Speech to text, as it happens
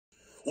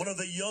one of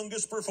the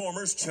youngest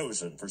performers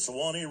chosen for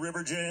Suwannee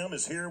River Jam,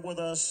 is here with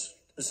us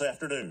this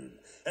afternoon.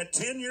 At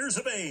 10 years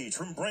of age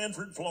from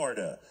Branford,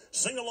 Florida,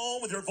 sing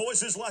along with your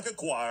voices like a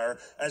choir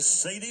as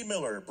Sadie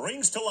Miller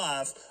brings to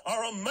life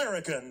our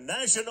American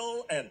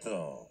National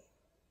Anthem.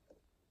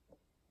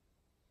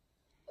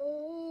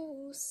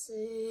 Oh,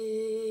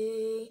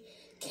 say,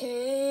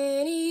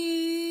 can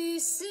you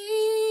see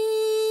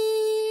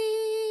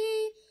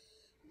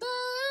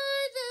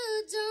by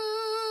the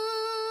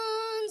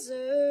dawn's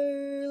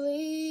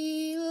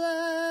early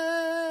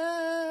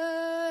light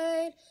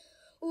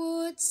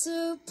what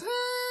so proudly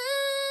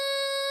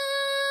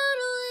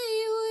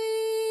we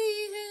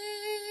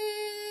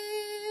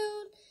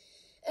hailed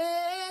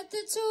at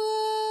the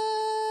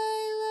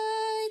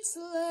twilight's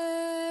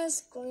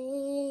last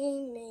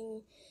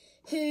gleaming,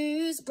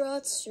 whose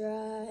broad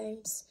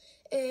stripes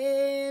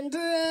and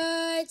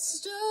bright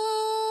stars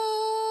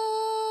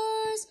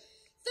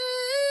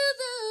through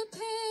the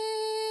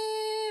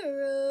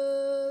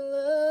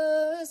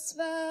perilous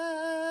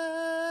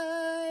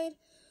fight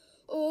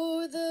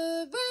o'er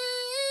the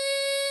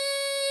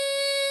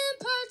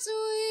ramparts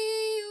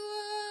we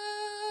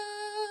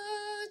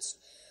watched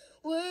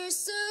were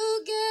so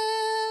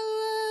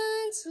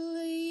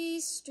gallantly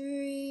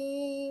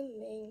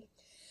streaming,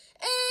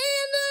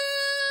 and the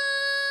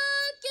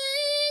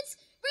rockets'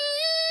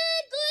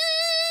 red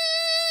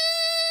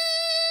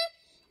glare,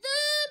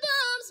 the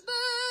bombs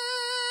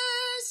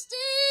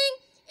bursting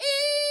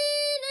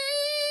in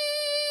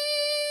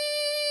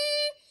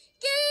air,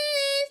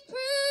 gave proof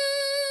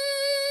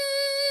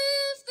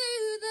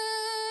through the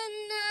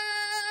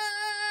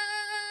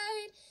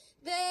night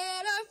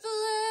that our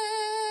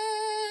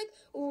flag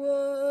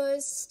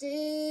was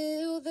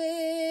still there.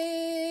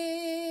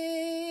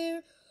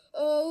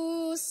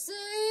 Oh, say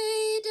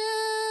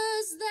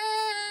does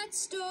that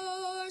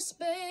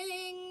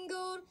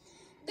star-spangled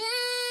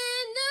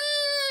banner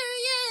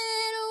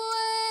yet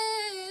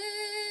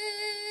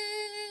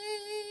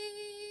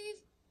wave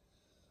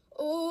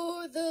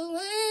o'er the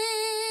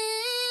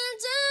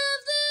land of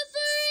the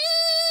free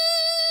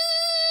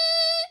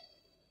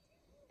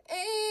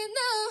and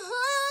the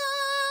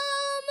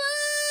home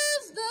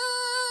of the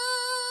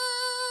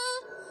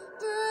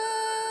brave?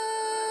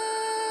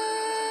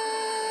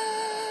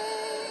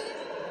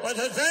 With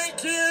a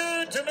thank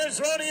you to Miss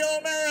Rodeo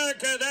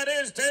America, that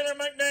is Taylor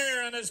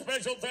McNair, and a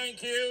special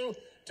thank you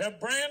to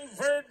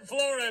Branford,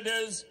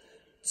 Florida's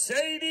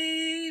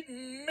Sadie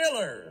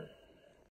Miller.